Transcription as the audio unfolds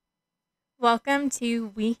Welcome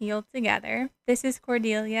to We Heal Together. This is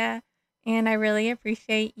Cordelia, and I really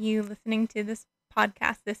appreciate you listening to this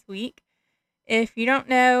podcast this week. If you don't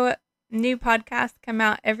know, new podcasts come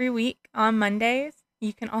out every week on Mondays.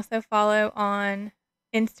 You can also follow on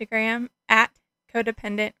Instagram at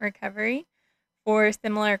Codependent Recovery for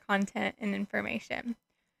similar content and information.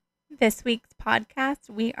 This week's podcast,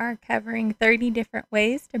 we are covering 30 different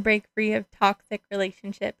ways to break free of toxic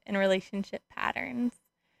relationship and relationship patterns.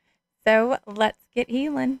 So let's get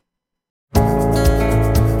healing.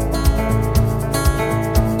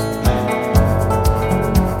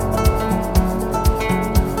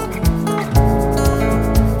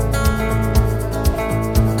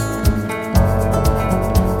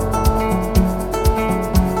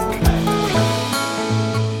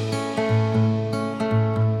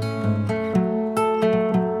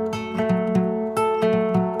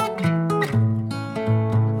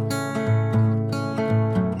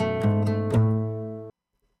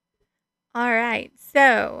 All right.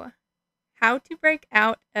 So, how to break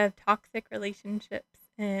out of toxic relationships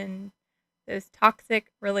and those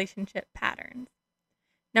toxic relationship patterns.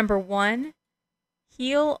 Number one,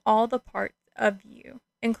 heal all the parts of you,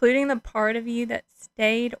 including the part of you that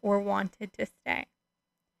stayed or wanted to stay.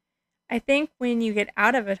 I think when you get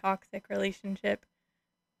out of a toxic relationship,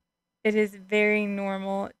 it is very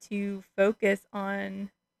normal to focus on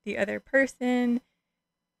the other person,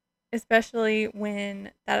 especially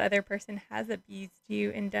when that other person has abused you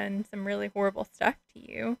and done some really horrible stuff to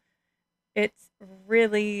you. It's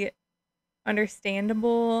really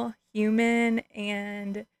understandable, human,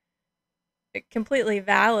 and completely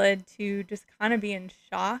valid to just kind of be in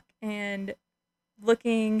shock and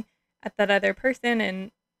looking at that other person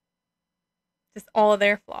and just all of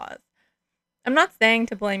their flaws. I'm not saying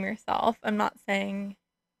to blame yourself. I'm not saying,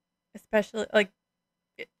 especially like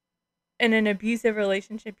in an abusive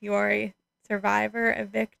relationship, you are a survivor, a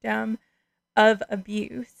victim of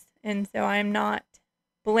abuse. And so I'm not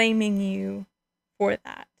blaming you for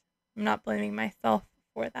that. I'm not blaming myself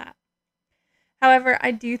for that. However,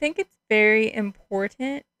 I do think it's very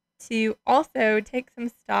important to also take some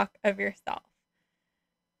stock of yourself.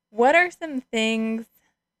 What are some things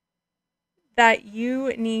that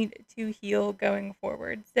you need to heal going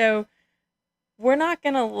forward? So we're not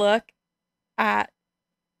going to look at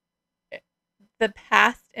the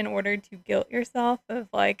past in order to guilt yourself of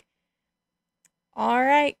like, all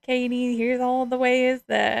right, Katie, here's all the ways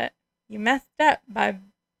that you messed up by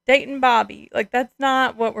dating Bobby. Like, that's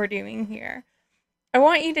not what we're doing here. I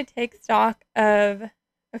want you to take stock of,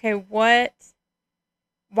 okay, why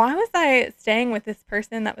was I staying with this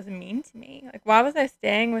person that was mean to me? Like, why was I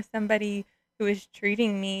staying with somebody who was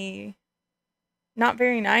treating me not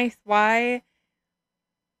very nice? Why,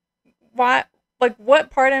 like, what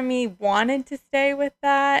part of me wanted to stay with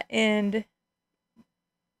that? And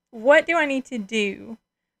what do I need to do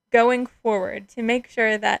going forward to make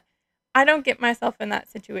sure that I don't get myself in that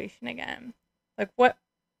situation again? Like,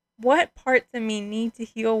 what parts of me need to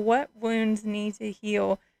heal? What wounds need to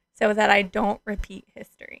heal so that I don't repeat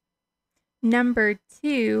history? Number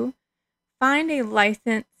two, find a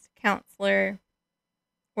licensed counselor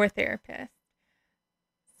or therapist.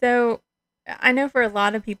 So I know for a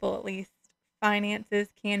lot of people, at least, finances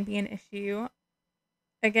can be an issue.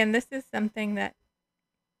 Again, this is something that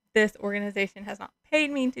this organization has not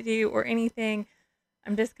paid me to do or anything.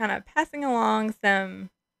 I'm just kind of passing along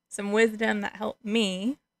some wisdom that helped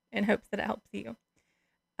me in hopes that it helps you.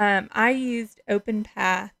 I used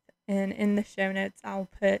OpenPath, and in the show notes, I'll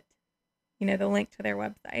put, the link to their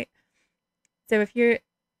website. So if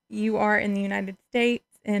you are in the United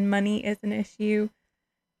States and money is an issue,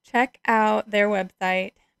 check out their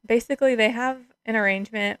website. Basically, they have an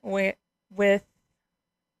arrangement with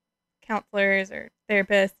counselors or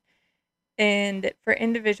therapists, and for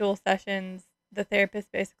individual sessions, the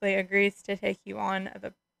therapist basically agrees to take you on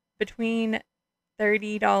between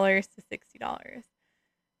 $30 to $60.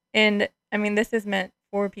 And I mean, this is meant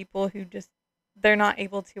for people who they're not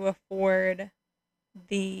able to afford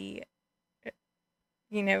the,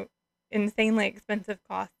 insanely expensive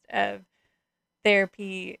cost of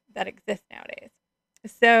therapy that exists nowadays.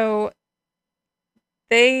 So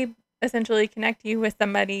they essentially connect you with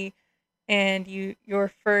somebody, and your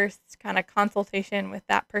first kind of consultation with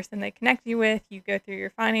that person they connect you with, you go through your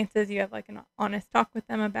finances, you have like an honest talk with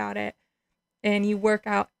them about it, and you work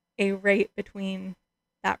out a rate between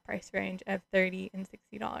that price range of $30 and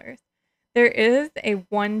 $60. There is a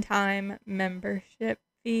one-time membership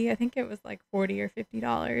fee. I think it was like $40 or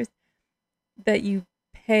 $50 that you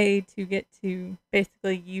pay to get to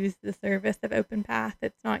basically use the service of OpenPath.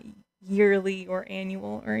 It's not yearly or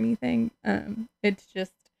annual or anything. It's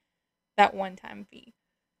just that one-time fee.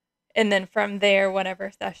 And then from there,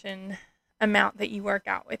 whatever session amount that you work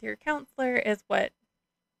out with your counselor is what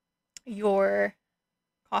your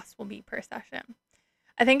cost will be per session.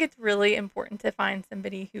 I think it's really important to find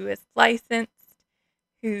somebody who is licensed,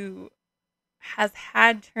 who has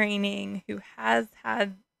had training, who has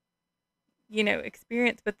had,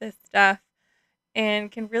 experience with this stuff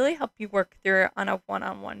and can really help you work through it on a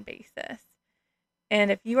one-on-one basis.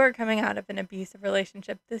 And if you are coming out of an abusive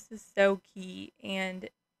relationship, this is so key. And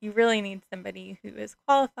you really need somebody who is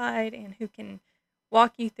qualified and who can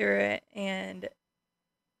walk you through it and,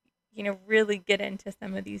 really get into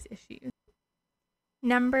some of these issues.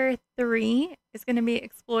 Number 3 is going to be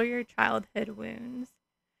explore your childhood wounds.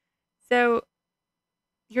 So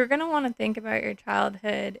you're going to want to think about your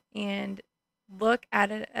childhood and look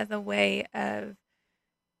at it as a way of,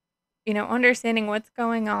 understanding what's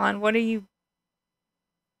going on. What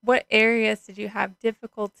areas did you have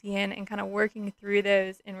difficulty in, and kind of working through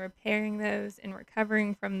those and repairing those and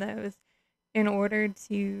recovering from those in order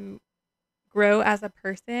to grow as a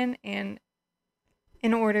person and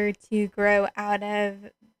in order to grow out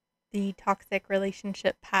of the toxic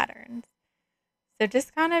relationship patterns. So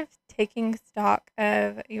just kind of taking stock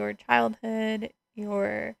of your childhood,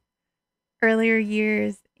 your earlier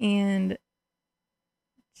years, and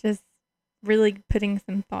just really putting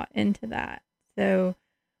some thought into that. So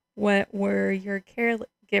what were your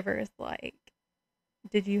caregivers like?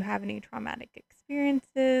 Did you have any traumatic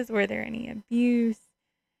experiences? Were there any abuse?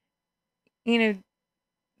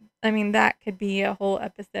 That could be a whole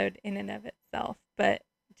episode in and of itself, but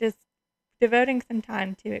just devoting some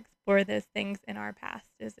time to explore those things in our past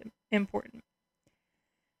is important.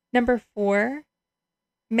 Number 4,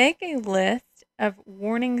 make a list of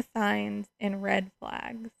warning signs and red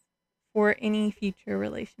flags for any future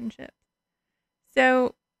relationships.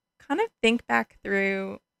 So kind of think back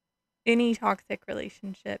through any toxic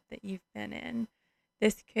relationship that you've been in.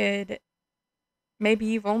 Maybe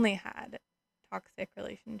you've only had toxic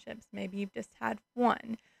relationships. Maybe you've just had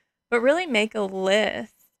one. But really make a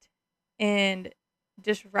list and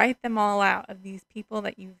just write them all out of these people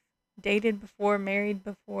that you've dated before, married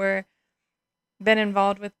before, been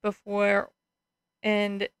involved with before.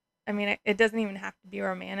 And it doesn't even have to be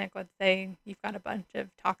romantic. Let's say you've got a bunch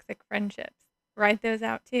of toxic friendships. Write those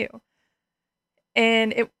out too.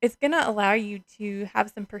 And it's going to allow you to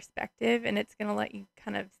have some perspective, and it's going to let you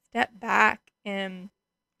kind of step back and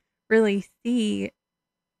really see,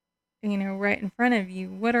 right in front of you,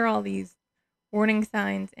 what are all these warning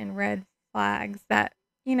signs and red flags that,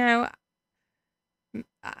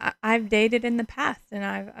 I've dated in the past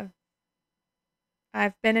and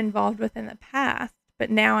I've been involved with in the past, but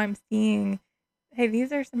now I'm seeing, hey,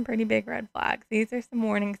 these are some pretty big red flags. These are some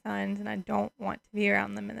warning signs, and I don't want to be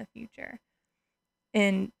around them in the future.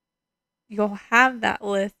 And you'll have that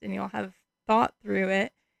list and you'll have thought through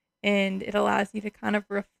it, and it allows you to kind of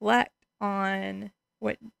reflect on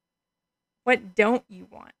what don't you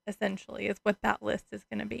want, essentially, is what that list is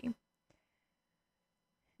going to be.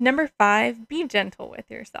 Number 5, be gentle with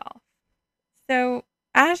yourself. So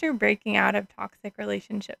as you're breaking out of toxic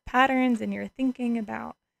relationship patterns and you're thinking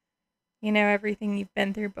about, everything you've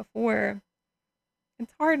been through before,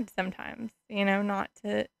 it's hard sometimes, not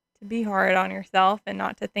to be hard on yourself and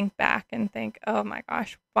not to think back and think, oh my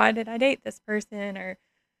gosh, why did I date this person? Or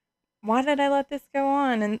why did I let this go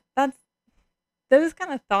on? And those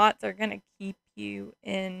kind of thoughts are going to keep you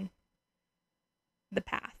in the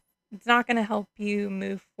past. It's not going to help you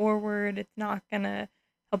move forward. It's not going to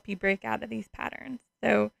help you break out of these patterns.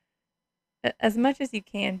 So as much as you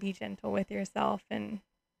can, be gentle with yourself and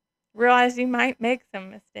realize you might make some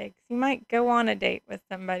mistakes. You might go on a date with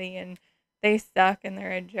somebody and they suck and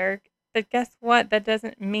they're a jerk. But guess what? That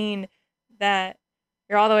doesn't mean that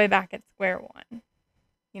you're all the way back at square one.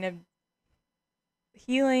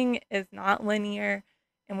 Healing is not linear,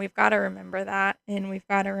 and we've got to remember that. And we've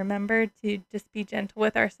got to remember to just be gentle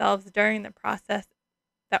with ourselves during the process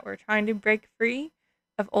that we're trying to break free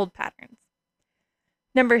of old patterns.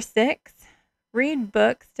 Number 6, read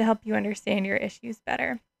books to help you understand your issues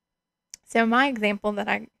better. So my example that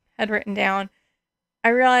I had written down, I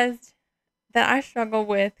realized that I struggle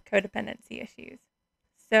with codependency issues.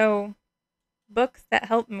 So books that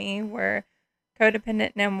helped me were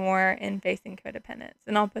Codependent No More and Facing Codependence.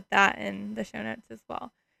 And I'll put that in the show notes as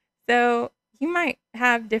well. So you might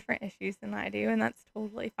have different issues than I do, and that's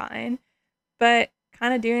totally fine. But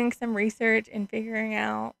kind of doing some research and figuring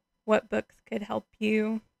out what books could help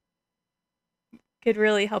you could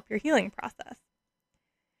really help your healing process.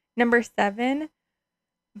 Number 7,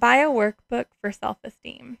 buy a workbook for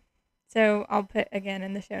self-esteem. So I'll put again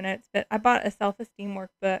in the show notes, but I bought a self-esteem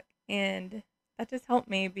workbook, And that just helped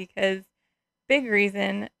me because big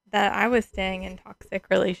reason that I was staying in toxic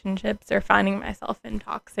relationships or finding myself in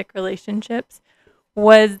toxic relationships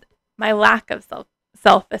was my lack of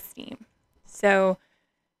self-esteem. So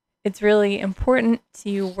it's really important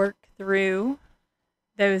to work through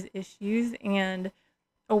those issues, and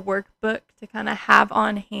a workbook to kind of have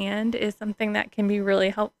on hand is something that can be really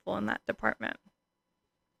helpful in that department.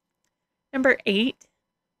 Number 8,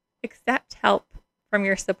 accept help from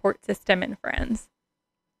your support system and friends.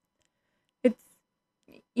 It's,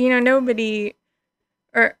 nobody,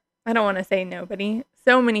 or I don't want to say nobody,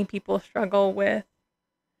 so many people struggle with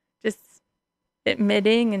just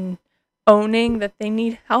admitting and owning that they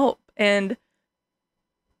need help. And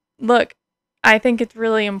look, I think it's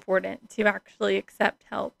really important to actually accept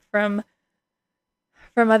help from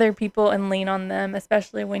other people and lean on them,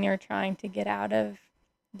 especially when you're trying to get out of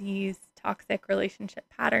these toxic relationship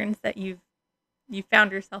patterns that you've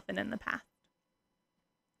found yourself in the past.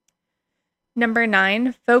 Number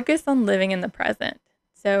 9, focus on living in the present.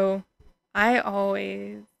 So I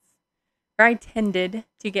tended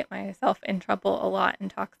to get myself in trouble a lot in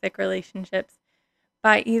toxic relationships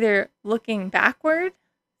by either looking backward,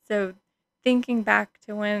 so thinking back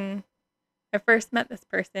to when I first met this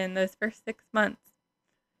person, those first 6 months.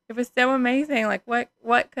 It was so amazing. Like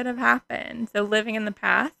what could have happened? So living in the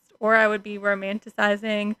past, or I would be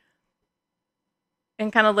romanticizing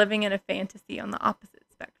and kind of living in a fantasy on the opposite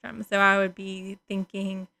spectrum. So I would be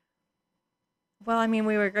thinking, well, I mean,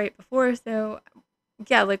 we were great before, so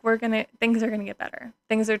yeah, like things are gonna get better.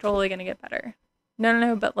 Things are totally gonna get better.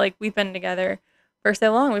 No, but like we've been together for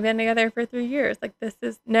so long. We've been together for 3 years. Like this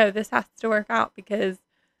has to work out because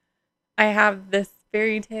I have this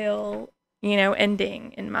fairy tale,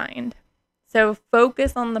 ending in mind. So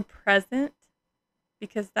focus on the present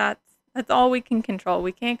because that's all we can control.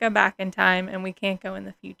 We can't go back in time and we can't go in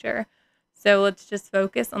the future. So let's just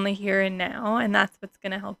focus on the here and now, and that's what's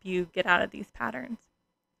going to help you get out of these patterns.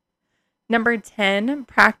 Number 10,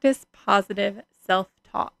 practice positive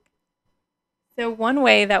self-talk. So one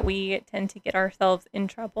way that we tend to get ourselves in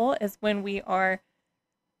trouble is when we are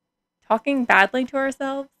talking badly to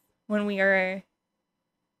ourselves, when we are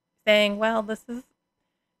saying, well, this is,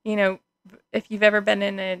 if you've ever been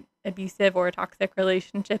in an abusive or a toxic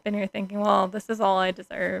relationship and you're thinking, well, this is all I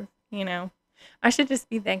deserve, I should just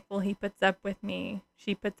be thankful he puts up with me,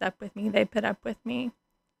 she puts up with me, they put up with me.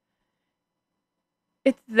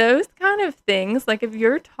 It's those kind of things, like if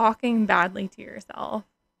you're talking badly to yourself,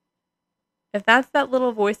 if that's that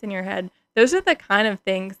little voice in your head, those are the kind of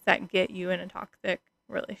things that get you in a toxic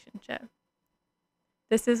relationship.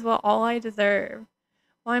 This is all I deserve.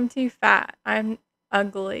 Well, I'm too fat. I'm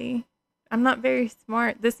ugly. I'm not very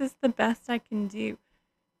smart. This is the best I can do.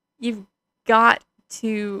 You've got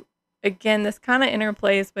to, again, this kind of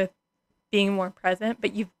interplays with being more present,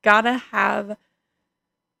 but you've got to have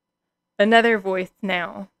another voice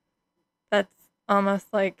now that's almost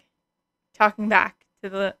like talking back to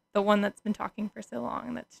the one that's been talking for so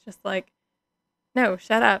long. That's just like, no,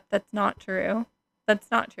 shut up. That's not true.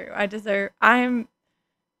 That's not true. I deserve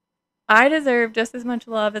just as much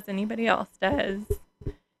love as anybody else does.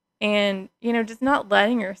 And, just not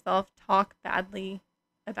letting yourself talk badly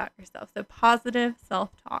about yourself. So positive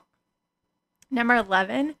self-talk. Number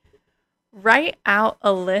 11, write out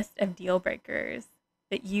a list of deal breakers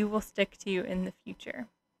that you will stick to in the future.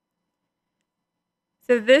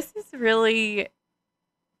 So this is really,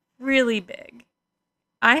 really big.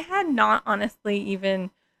 I had not honestly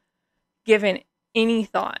even given any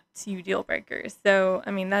thought to deal breakers. So,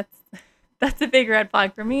 I mean, that's a big red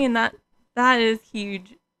flag for me, and that is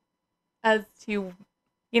huge as to,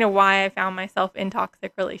 why I found myself in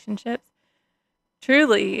toxic relationships.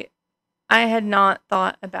 Truly, I had not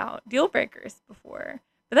thought about deal breakers before,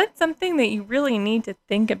 but that's something that you really need to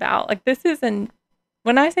think about. Like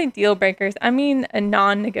when I say deal breakers, I mean a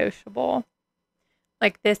non-negotiable.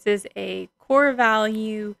 Like this is a core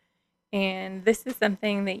value, and this is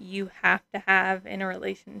something that you have to have in a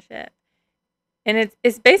relationship. And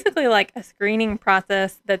it's basically like a screening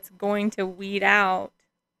process that's going to weed out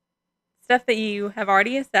stuff that you have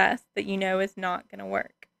already assessed that is not going to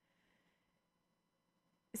work.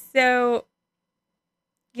 So,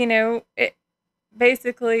 it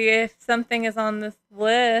basically, if something is on this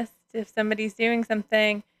list, if somebody's doing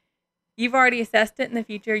something, you've already assessed it in the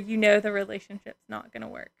future, the relationship's not going to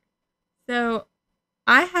work. So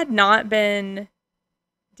I had not been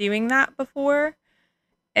doing that before,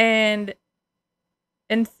 and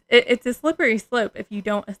it's a slippery slope if you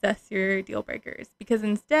don't assess your deal breakers, because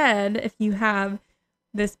instead, if you have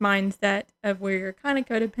this mindset of where you're kind of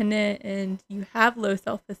codependent and you have low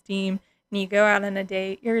self-esteem and you go out on a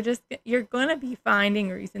date, you're going to be finding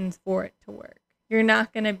reasons for it to work. You're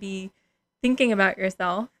not going to be thinking about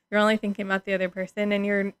yourself. You're only thinking about the other person, and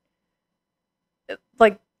you're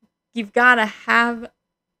like, you've got to have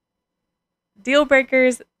deal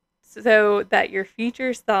breakers so that your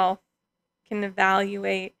future self can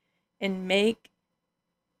evaluate and make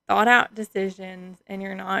thought out decisions, and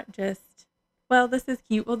you're not just, well, this is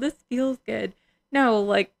cute, well, this feels good. No,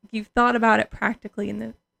 like, you've thought about it practically,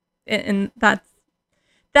 and that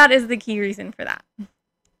is the key reason for that.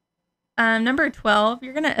 Number 12,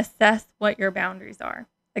 you're going to assess what your boundaries are.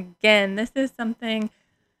 Again, this is something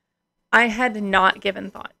I had not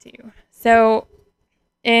given thought to. So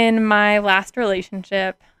in my last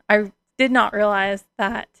relationship, I did not realize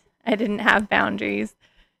that I didn't have boundaries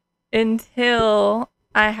until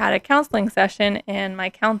I had a counseling session, and my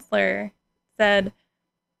counselor said,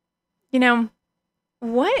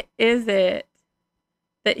 what is it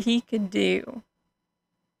that he could do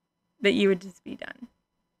that you would just be done?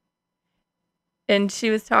 And she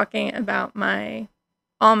was talking about my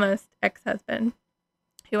almost ex-husband,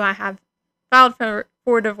 who I have filed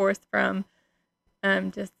for divorce from.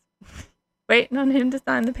 Just waiting on him to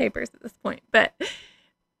sign the papers at this point. But,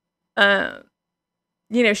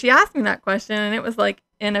 she asked me that question, and it was like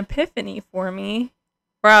an epiphany for me,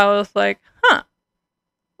 where I was like,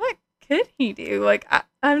 what could he do? Like,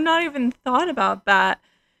 I've not even thought about that.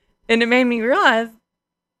 And it made me realize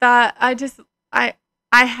that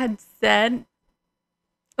I had said,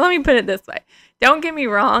 let me put it this way. Don't get me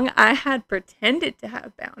wrong. I had pretended to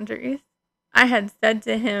have boundaries. I had said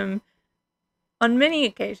to him on many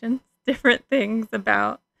occasions different things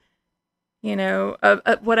about,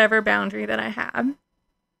 whatever boundary that I had.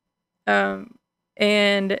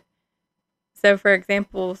 And so, for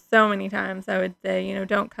example, so many times I would say,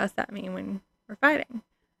 don't cuss at me when we're fighting.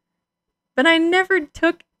 But I never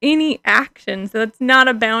took any action, so it's not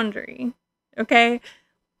a boundary. Okay?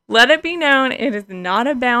 Let it be known, it is not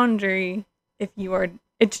a boundary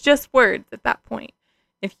it's just words at that point.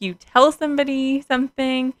 If you tell somebody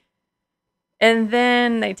something and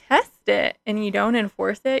then they test it and you don't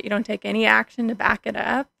enforce it, you don't take any action to back it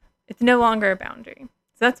up, it's no longer a boundary.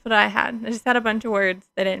 So that's what I had. I just had a bunch of words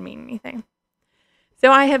that didn't mean anything.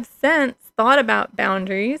 So I have since thought about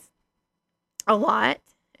boundaries a lot.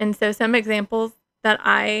 And so some examples that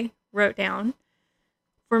I wrote down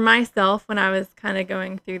for myself when I was kind of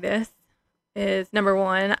going through this is, number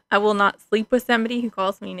 1, I will not sleep with somebody who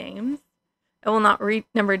calls me names.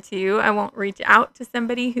 Number 2, I won't reach out to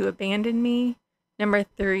somebody who abandoned me. Number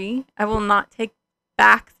 3, I will not take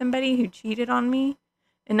back somebody who cheated on me.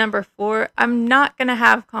 And number 4, I'm not going to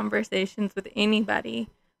have conversations with anybody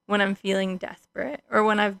when I'm feeling desperate or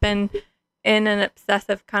when I've been in an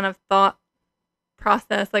obsessive kind of thought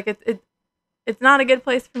process. Like, it's not a good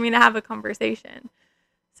place for me to have a conversation.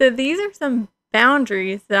 So these are some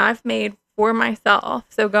boundaries that I've made for myself.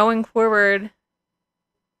 So going forward,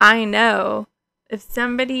 I know if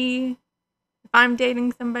I'm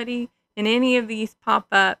dating somebody and any of these pop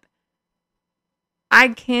up, I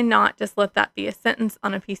cannot just let that be a sentence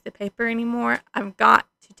on a piece of paper anymore. I've got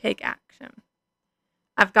to take action.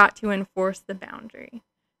 I've got to enforce the boundary.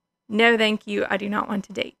 No, thank you. I do not want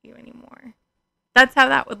to date you anymore. That's how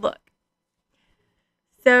that would look.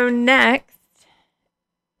 So next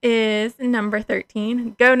is number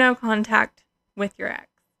 13. Go no contact with your ex.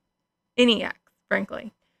 Any ex,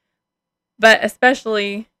 frankly. But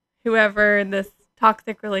especially whoever this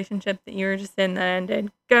toxic relationship that you were just in that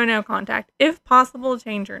ended, go no contact. If possible,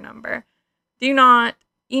 change your number. Do not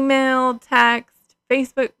email, text,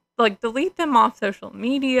 Facebook, delete them off social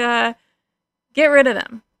media. Get rid of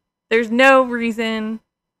them. There's no reason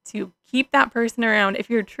to keep that person around. If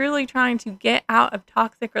you're truly trying to get out of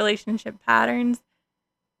toxic relationship patterns,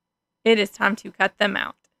 it is time to cut them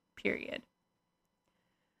out, period.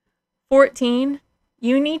 14,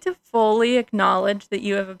 you need to fully acknowledge that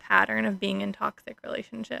you have a pattern of being in toxic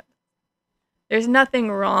relationships. There's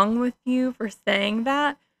nothing wrong with you for saying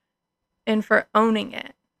that and for owning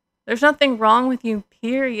it. There's nothing wrong with you,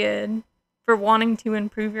 period, for wanting to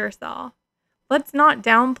improve yourself. Let's not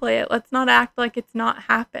downplay it. Let's not act like it's not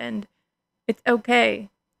happened. It's okay.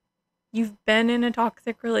 You've been in a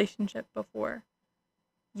toxic relationship before.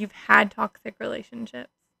 You've had toxic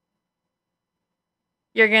relationships.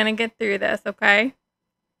 You're going to get through this, okay?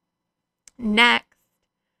 Next,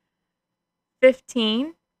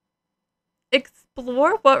 15,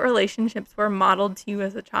 explore what relationships were modeled to you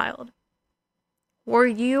as a child. Were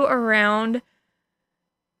you around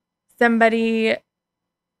somebody?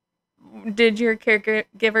 Did your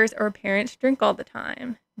caregivers or parents drink all the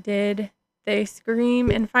time? Did they scream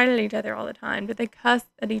and fight at each other all the time? Did they cuss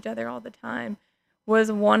at each other all the time?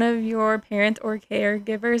 Was one of your parents or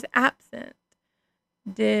caregivers absent?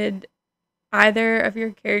 Did either of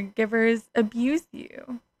your caregivers abuse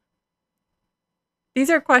you? These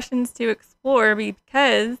are questions to explore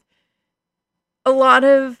because a lot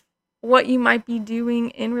of what you might be doing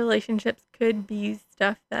in relationships could be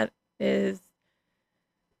stuff that is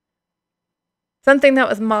something that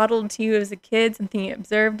was modeled to you as a kid, something you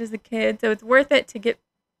observed as a kid. So it's worth it to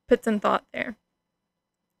put some thought there.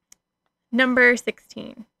 Number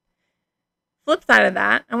 16. Flip side of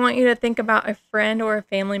that, I want you to think about a friend or a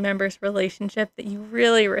family member's relationship that you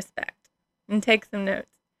really respect and take some notes.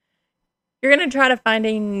 You're going to try to find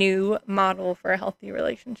a new model for a healthy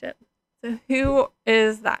relationship. So who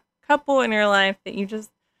is that couple in your life that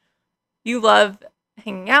you love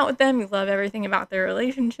hanging out with them, you love everything about their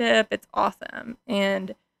relationship, it's awesome.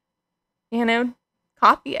 And,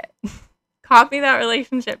 copy it. Copy that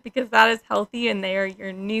relationship because that is healthy and they are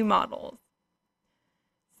your new models.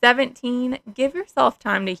 17, give yourself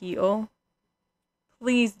time to heal.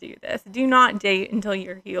 Please do this. Do not date until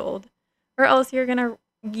you're healed, or else you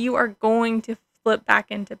are going to flip back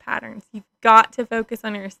into patterns. You've got to focus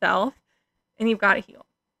on yourself and you've got to heal.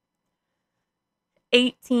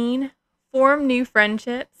 18, form new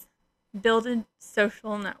friendships, build a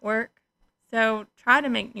social network. So try to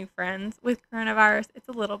make new friends. With coronavirus, it's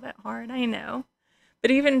a little bit hard, I know. But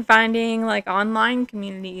even finding like online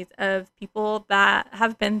communities of people that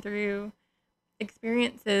have been through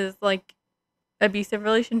experiences like abusive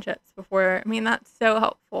relationships before, that's so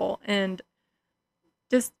helpful. And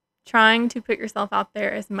just trying to put yourself out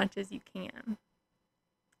there as much as you can.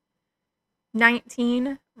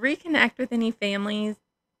 19, reconnect with any families,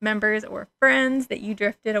 members, or friends that you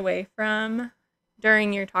drifted away from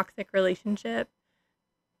during your toxic relationship.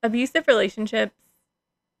 Abusive relationships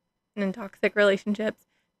and toxic relationships,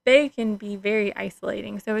 they can be very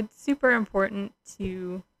isolating. So it's super important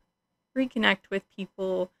to reconnect with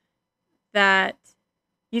people that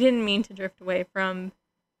you didn't mean to drift away from,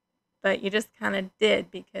 but you just kind of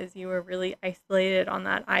did because you were really isolated on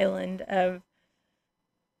that island of,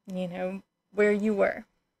 where you were.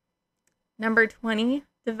 Number 20,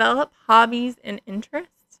 develop hobbies and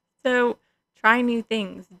interests. So try new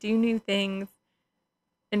things, do new things,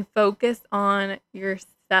 and focus on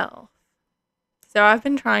yourself. So I've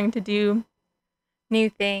been trying to do new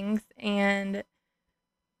things, and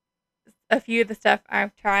a few of the stuff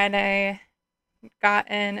I've tried, I got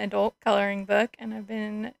an adult coloring book, and I've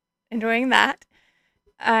been enjoying that.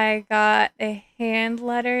 I got a hand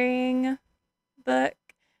lettering book.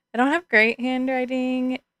 I don't have great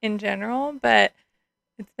handwriting in general, but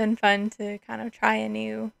it's been fun to kind of try a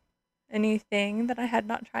new thing that I had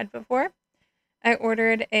not tried before. I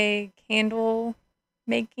ordered a candle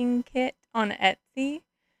making kit on Etsy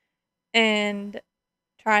and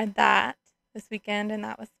tried that this weekend, and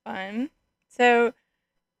that was fun. So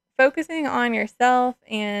focusing on yourself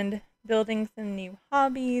and building some new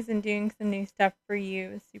hobbies and doing some new stuff for you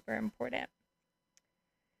is super important.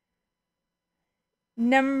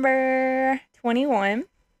 Number 21,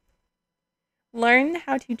 learn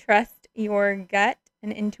how to trust your gut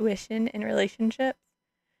and intuition in relationships.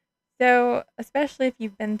 So, especially if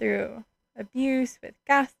you've been through abuse with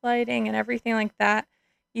gaslighting and everything like that,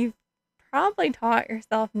 you've probably taught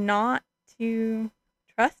yourself not to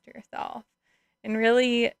trust yourself, and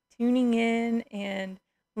really tuning in and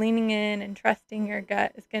leaning in and trusting your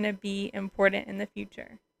gut is going to be important in the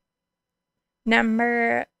future.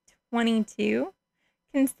 Number 22,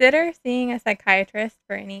 consider seeing a psychiatrist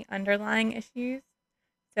for any underlying issues.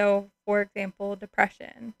 So, for example,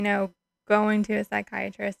 depression. Going to a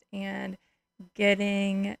psychiatrist and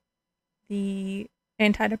getting the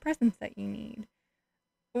antidepressants that you need.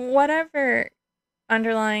 Whatever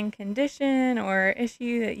underlying condition or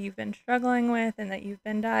issue that you've been struggling with and that you've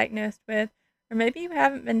been diagnosed with, or maybe you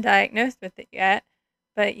haven't been diagnosed with it yet,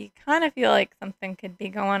 but you kind of feel like something could be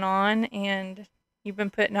going on and you've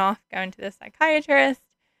been putting off going to the psychiatrist.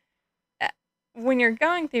 When you're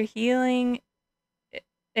going through healing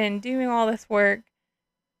and doing all this work,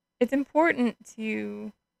 it's important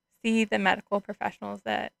to see the medical professionals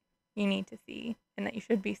that you need to see and that you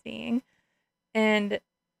should be seeing. And,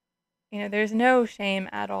 there's no shame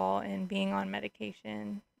at all in being on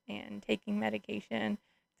medication and taking medication.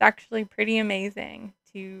 It's actually pretty amazing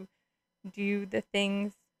to do the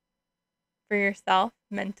things for yourself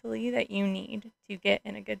mentally that you need to get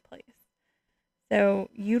in a good place. So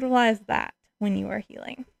utilize that when you are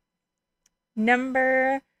healing.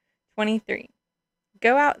 Number 23,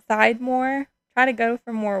 go outside more. Try to go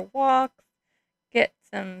for more walks. Get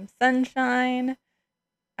some sunshine.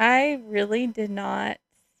 I really did not,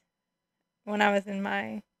 when I was in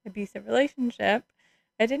my abusive relationship,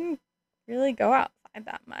 I didn't really go outside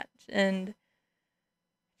that much and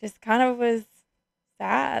just kind of was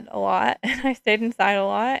sad a lot. And I stayed inside a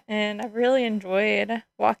lot. And I really enjoyed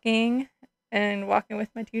walking with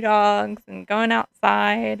my two dogs and going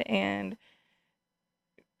outside and,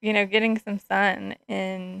 getting some sun.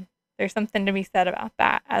 And there's something to be said about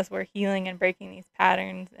that as we're healing and breaking these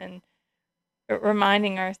patterns and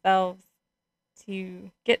reminding ourselves to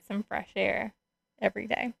get some fresh air every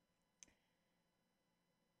day.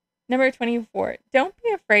 Number 24, don't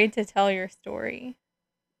be afraid to tell your story.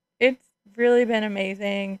 It's really been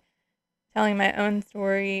amazing telling my own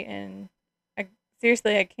story, and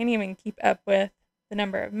seriously, I can't even keep up with the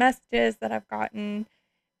number of messages that I've gotten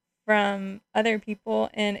from other people,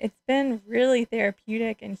 and it's been really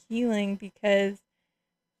therapeutic and healing because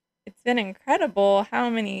it's been incredible how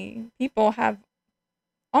many people have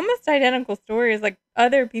almost identical stories, like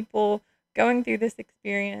other people going through this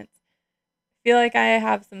experience. I feel like I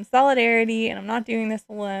have some solidarity and I'm not doing this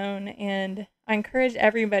alone. And I encourage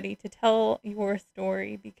everybody to tell your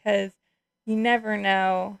story because you never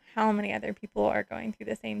know how many other people are going through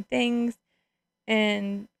the same things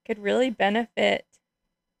and could really benefit.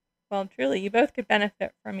 Well, truly, you both could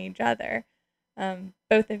benefit from each other.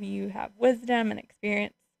 Both of you have wisdom and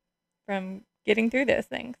experience from getting through those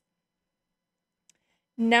things.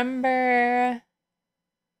 Number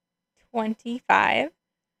 25,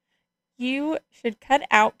 you should cut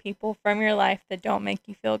out people from your life that don't make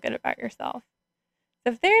you feel good about yourself.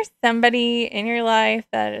 So if there's somebody in your life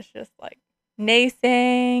that is just like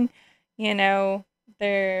naysaying,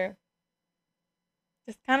 they're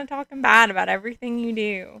just kind of talking bad about everything you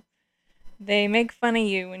do. They make fun of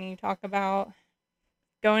you when you talk about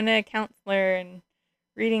going to a counselor and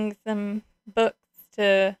reading some books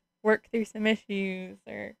to work through some issues,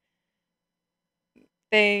 or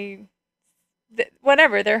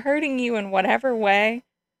whatever, they're hurting you in whatever way.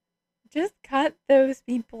 Just cut those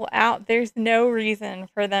people out. There's no reason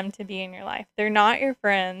for them to be in your life. They're not your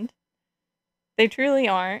friend. They truly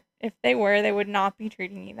aren't. If they were, they would not be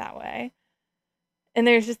treating you that way. And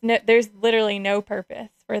there's literally no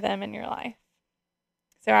purpose for them in your life.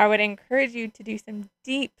 So I would encourage you to do some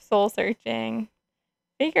deep soul searching.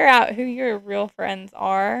 Figure out who your real friends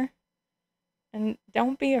are. And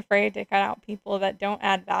don't be afraid to cut out people that don't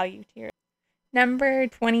add value to your life. Number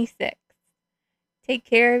 26. Take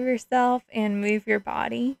care of yourself and move your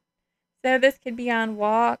body. So this could be on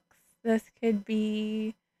walks. This could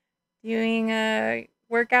be doing a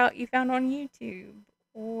workout you found on YouTube,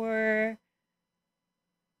 or,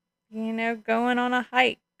 going on a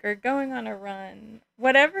hike or going on a run.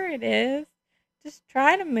 Whatever it is, just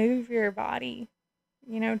try to move your body.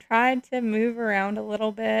 Try to move around a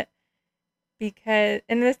little bit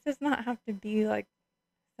and this does not have to be like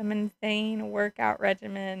some insane workout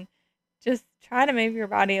regimen. Just try to move your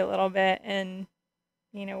body a little bit and,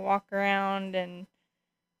 walk around and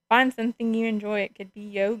find something you enjoy. It could be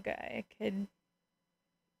yoga.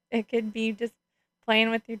 It could be just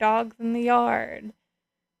playing with your dogs in the yard.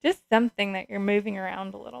 Just something that you're moving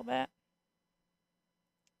around a little bit.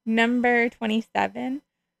 Number 27,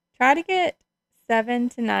 try to get 7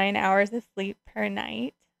 to 9 hours of sleep per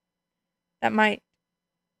night. That might,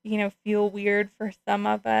 feel weird for some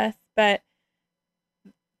of us, but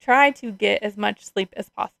try to get as much sleep as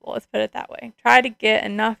possible. Let's put it that way. Try to get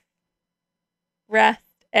enough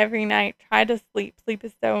rest every night. Try to sleep. Sleep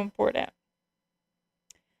is so important.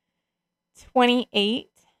 28,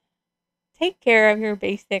 take care of your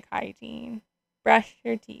basic hygiene. Brush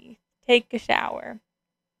your teeth. Take a shower.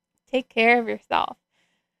 Take care of yourself.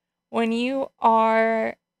 When you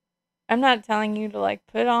are, I'm not telling you to like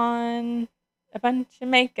put on a bunch of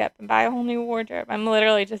makeup and buy a whole new wardrobe. I'm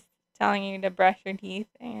literally just telling you to brush your teeth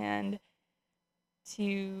and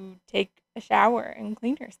to take a shower and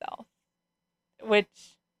clean yourself.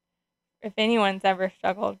 Which, if anyone's ever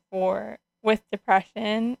struggled with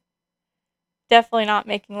depression, definitely not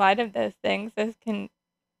making light of those things. Those can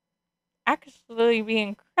actually be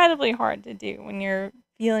incredibly hard to do when you're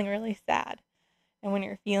feeling really sad and when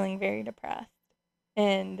you're feeling very depressed.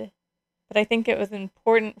 But I think it was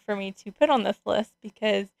important for me to put on this list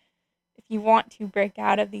because if you want to break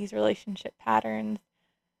out of these relationship patterns,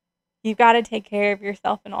 you've got to take care of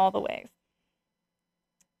yourself in all the ways.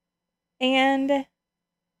 And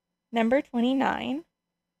number 29,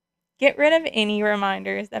 get rid of any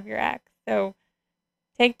reminders of your ex. So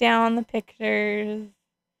take down the pictures,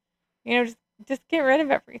 just get rid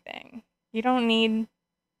of everything.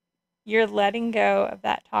 You're letting go of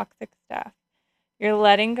that toxic stuff. You're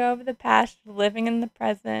letting go of the past, living in the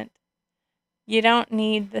present. You don't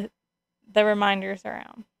need the reminders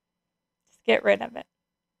around. Just get rid of it.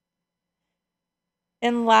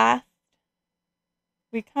 And last,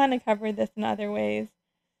 we kind of covered this in other ways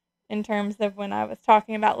in terms of when I was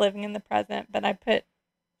talking about living in the present, but I put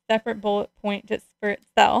separate bullet point just for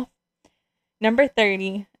itself. Number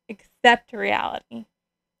 30, accept reality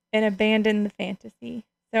and abandon the fantasy.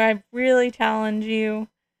 So I really challenge you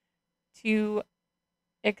to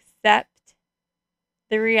accept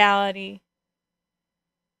the reality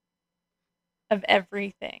of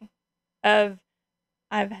everything. I've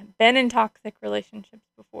been in toxic relationships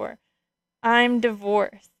before. I'm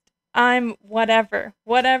divorced. I'm whatever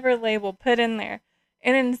label put in there.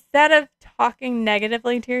 And instead of talking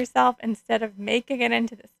negatively to yourself, instead of making it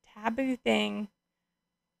into this taboo thing,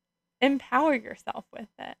 empower yourself with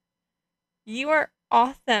it. You are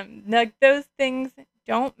awesome. Like, those things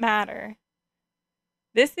don't matter.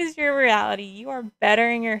 This is your reality. You are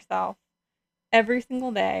bettering yourself every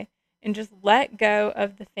single day, and just let go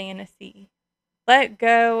of the fantasy. Let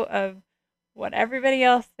go of what everybody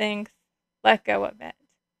else thinks. Let go of it.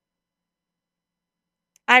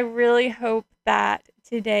 I really hope that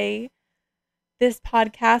today this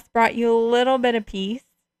podcast brought you a little bit of peace,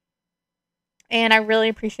 and I really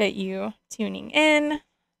appreciate you tuning in.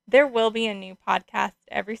 There will be a new podcast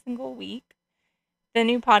every single week. The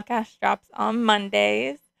new podcast drops on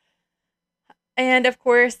Mondays. And of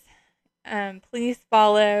course, please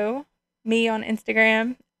follow me on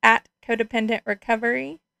Instagram at Codependent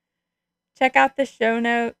Recovery. Check out the show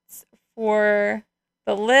notes for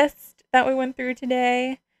the list that we went through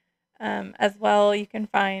today. As well, you can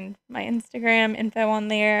find my Instagram info on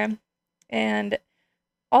there. And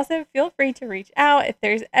also feel free to reach out if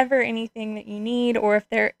there's ever anything that you need, or if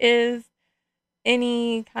there is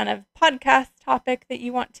any kind of podcast topic that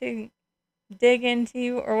you want to dig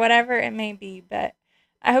into, or whatever it may be. But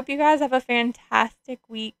I hope you guys have a fantastic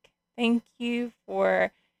week. Thank you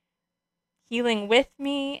for healing with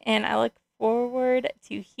me, and I look forward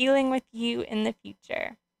to healing with you in the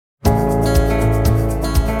future.